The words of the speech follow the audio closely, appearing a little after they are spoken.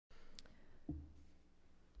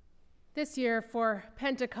This year for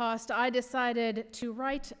Pentecost, I decided to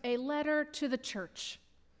write a letter to the church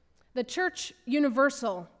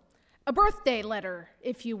universal, a birthday letter,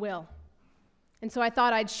 if you will. And so I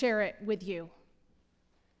thought I'd share it with you.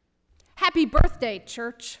 Happy birthday,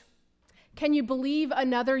 church. Can you believe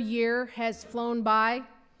another year has flown by?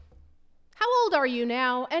 How old are you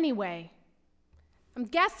now, anyway? I'm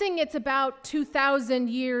guessing it's about 2,000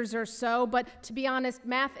 years or so, but to be honest,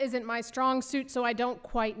 math isn't my strong suit, so I don't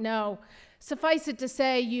quite know. Suffice it to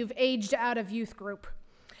say, you've aged out of youth group.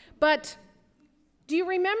 But do you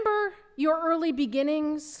remember your early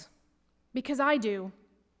beginnings? Because I do.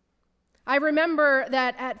 I remember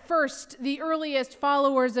that at first, the earliest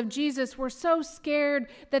followers of Jesus were so scared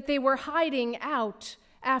that they were hiding out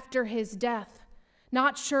after his death,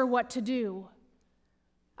 not sure what to do.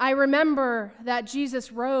 I remember that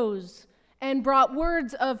Jesus rose and brought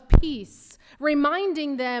words of peace,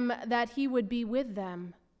 reminding them that he would be with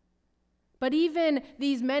them. But even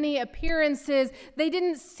these many appearances, they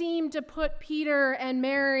didn't seem to put Peter and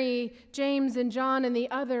Mary, James and John and the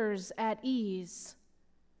others at ease.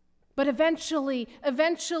 But eventually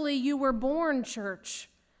you were born, church.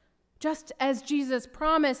 Just as Jesus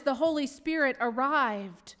promised, the Holy Spirit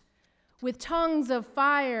arrived with tongues of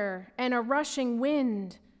fire and a rushing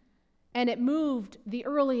wind, and it moved the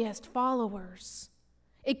earliest followers.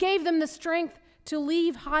 It gave them the strength to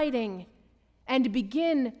leave hiding and to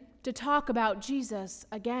begin to talk about Jesus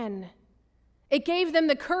again. It gave them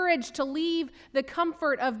the courage to leave the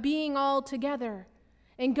comfort of being all together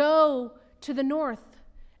and go to the north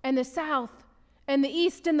and the south and the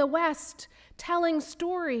east and the west, telling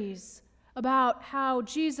stories about how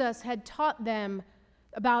Jesus had taught them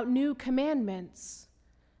about new commandments.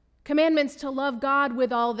 Commandments to love God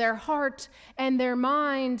with all their heart and their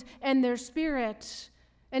mind and their spirit,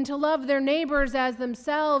 and to love their neighbors as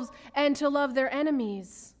themselves and to love their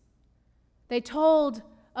enemies. They told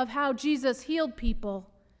of how Jesus healed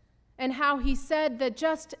people and how he said that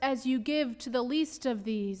just as you give to the least of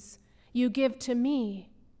these, you give to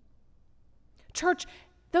me. Church,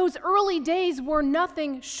 those early days were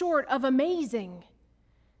nothing short of amazing.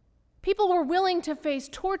 People were willing to face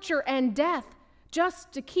torture and death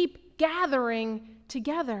just to keep gathering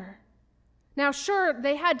together. Now, sure,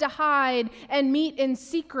 they had to hide and meet in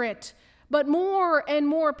secret, but more and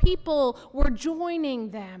more people were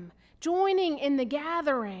joining them, joining in the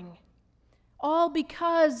gathering, all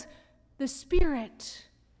because the Spirit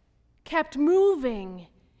kept moving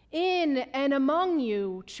in and among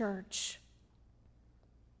you, church.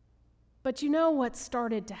 But you know what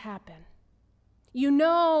started to happen. You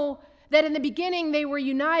know that in the beginning they were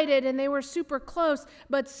united and they were super close,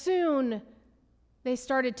 but soon they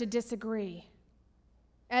started to disagree,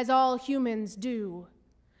 as all humans do.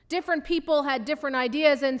 Different people had different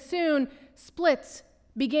ideas, and soon splits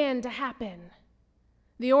began to happen.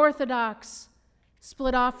 The Orthodox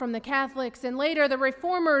split off from the Catholics, and later the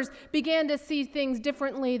Reformers began to see things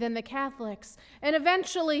differently than the Catholics. And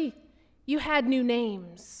eventually you had new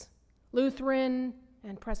names: Lutheran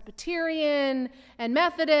and Presbyterian and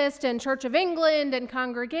Methodist and Church of England and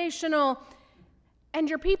Congregational. And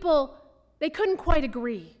your people, they couldn't quite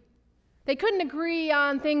agree. They couldn't agree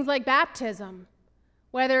on things like baptism,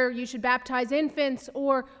 whether you should baptize infants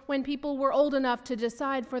or when people were old enough to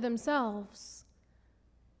decide for themselves.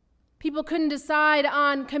 People couldn't decide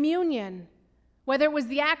on communion, whether it was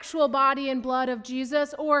the actual body and blood of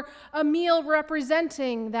Jesus or a meal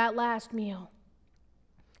representing that last meal.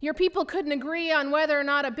 Your people couldn't agree on whether or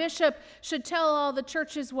not a bishop should tell all the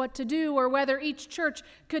churches what to do or whether each church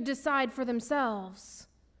could decide for themselves.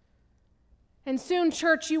 And soon,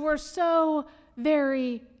 church, you were so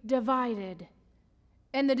very divided,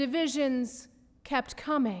 and the divisions kept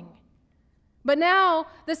coming. But now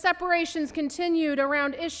the separations continued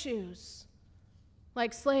around issues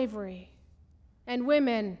like slavery and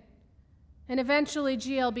women and eventually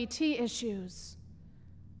LGBT issues.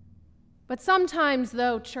 But sometimes,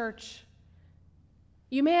 though, church,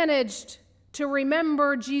 you managed to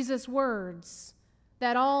remember Jesus' words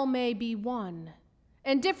that all may be one.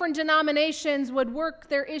 And different denominations would work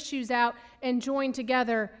their issues out and join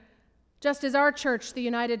together, just as our church, the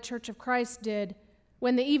United Church of Christ, did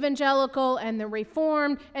when the evangelical and the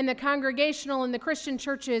Reformed and the Congregational and the Christian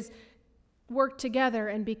churches worked together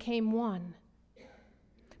and became one.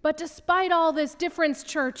 But despite all this difference,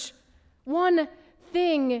 church, one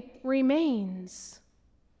thing remains.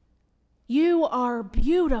 You are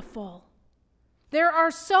beautiful. There are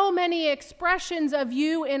so many expressions of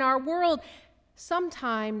you in our world.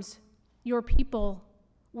 Sometimes your people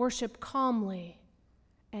worship calmly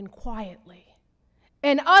and quietly.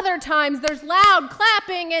 And other times there's loud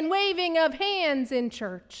clapping and waving of hands in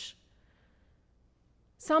church.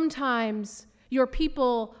 Sometimes your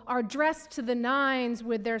people are dressed to the nines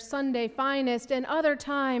with their Sunday finest, and other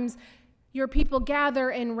times your people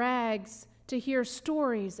gather in rags to hear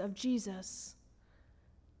stories of Jesus.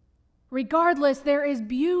 Regardless, there is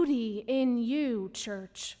beauty in you,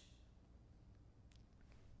 church.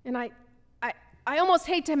 And I almost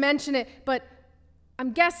hate to mention it, but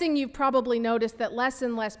I'm guessing you've probably noticed that less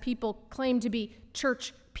and less people claim to be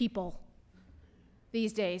church people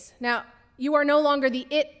these days. Now, you are no longer the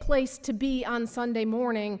it place to be on Sunday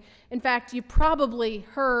morning. In fact, you probably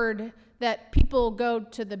heard that people go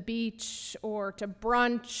to the beach or to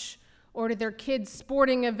brunch or to their kids'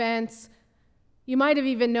 sporting events. You might have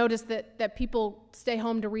even noticed that people stay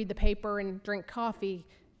home to read the paper and drink coffee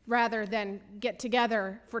rather than get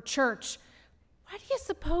together for church. Why do you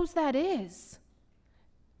suppose that is?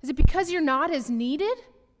 Is it because you're not as needed?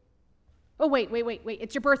 Oh, wait.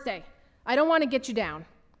 It's your birthday. I don't want to get you down.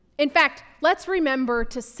 In fact, let's remember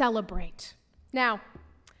to celebrate. Now,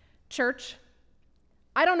 church,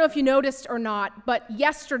 I don't know if you noticed or not, but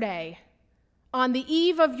yesterday, on the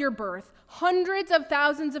eve of your birth, hundreds of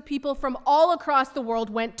thousands of people from all across the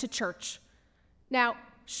world went to church. Now,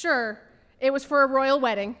 sure, it was for a royal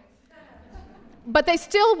wedding, but they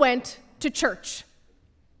still went to church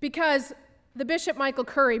because the Bishop Michael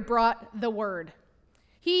Curry brought the word.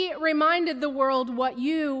 He reminded the world what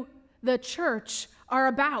you, the church, are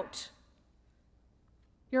about.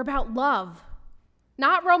 You're about love.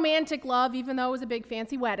 Not romantic love, even though it was a big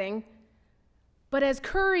fancy wedding. But as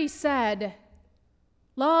Curry said,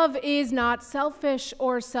 love is not selfish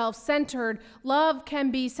or self-centered. Love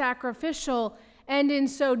can be sacrificial, and in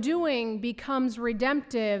so doing becomes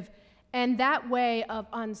redemptive. And that way of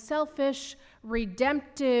unselfish,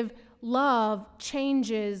 redemptive love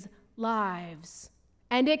changes lives.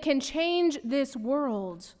 And it can change this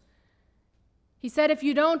world. He said, if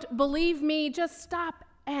you don't believe me, just stop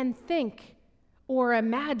and think or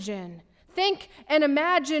imagine. Think and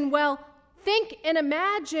imagine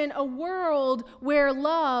a world where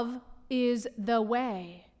love is the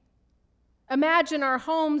way. Imagine our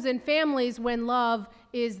homes and families when love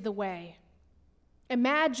is the way.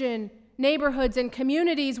 Imagine neighborhoods and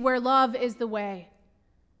communities where love is the way.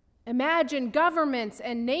 Imagine governments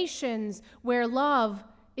and nations where love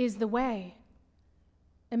is the way.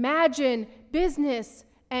 Imagine business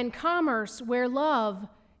and commerce where love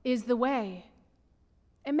is the way.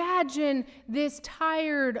 Imagine this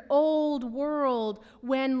tired old world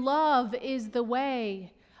when love is the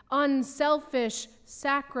way, unselfish,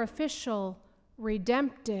 sacrificial,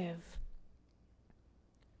 redemptive.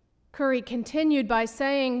 Curry continued by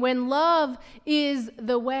saying, when love is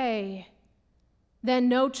the way, then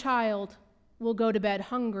no child will go to bed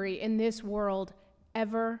hungry in this world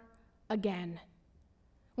ever again.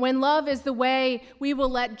 When love is the way, we will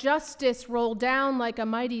let justice roll down like a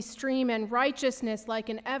mighty stream and righteousness like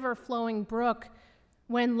an ever-flowing brook.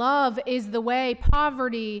 When love is the way,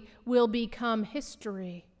 poverty will become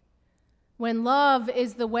history. When love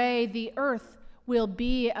is the way, the earth will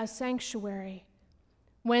be a sanctuary.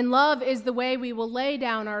 When love is the way, we will lay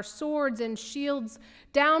down our swords and shields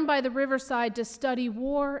down by the riverside to study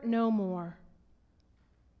war no more.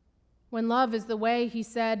 When love is the way, he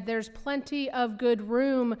said, there's plenty of good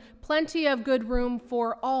room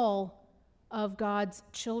for all of God's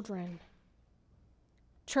children.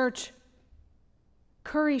 Church,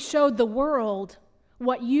 Curry showed the world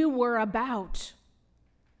what you were about.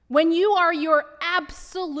 When you are your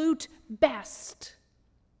absolute best,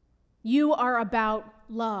 you are about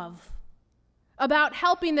love, about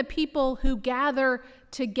helping the people who gather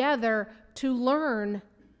together to learn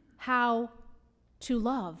how to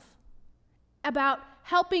love, about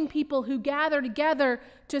helping people who gather together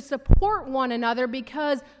to support one another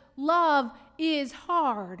because love is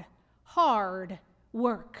hard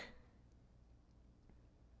work.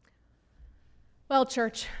 Well,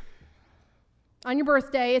 church, on your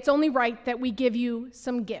birthday, it's only right that we give you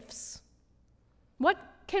some gifts. What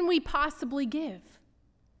can we possibly give?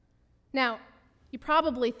 Now, you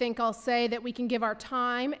probably think I'll say that we can give our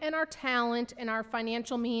time and our talent and our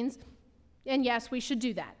financial means, and yes, we should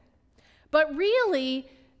do that. But really,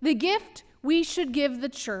 the gift we should give the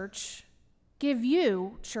church, give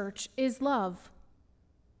you, church, is love.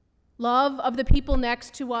 Love of the people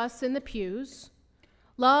next to us in the pews.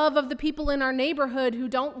 Love of the people in our neighborhood who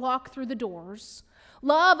don't walk through the doors.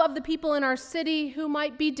 Love of the people in our city who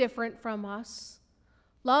might be different from us.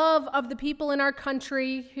 Love of the people in our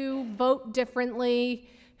country who vote differently,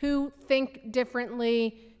 who think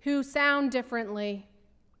differently, who sound differently.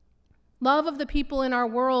 Love of the people in our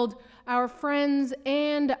world, our friends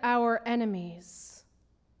and our enemies.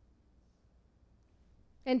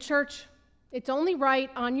 And church, it's only right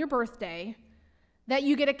on your birthday that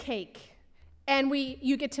you get a cake and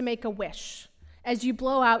you get to make a wish as you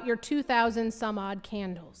blow out your 2,000 some odd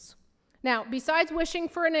candles. Now, besides wishing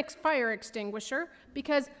for a fire extinguisher,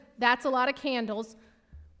 because that's a lot of candles,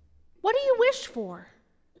 what do you wish for,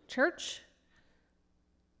 church?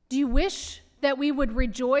 Do you wish that we would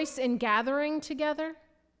rejoice in gathering together?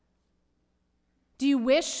 Do you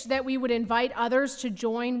wish that we would invite others to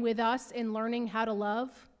join with us in learning how to love?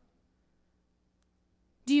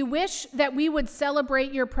 Do you wish that we would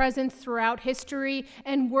celebrate your presence throughout history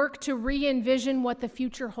and work to re-envision what the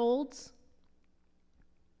future holds?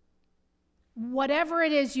 Whatever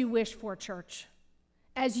it is you wish for, church,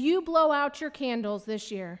 as you blow out your candles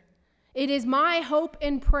this year, it is my hope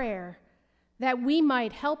and prayer that we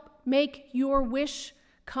might help make your wish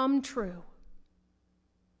come true.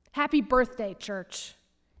 Happy birthday, church.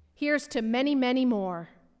 Here's to many, many more.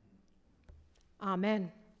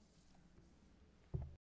 Amen.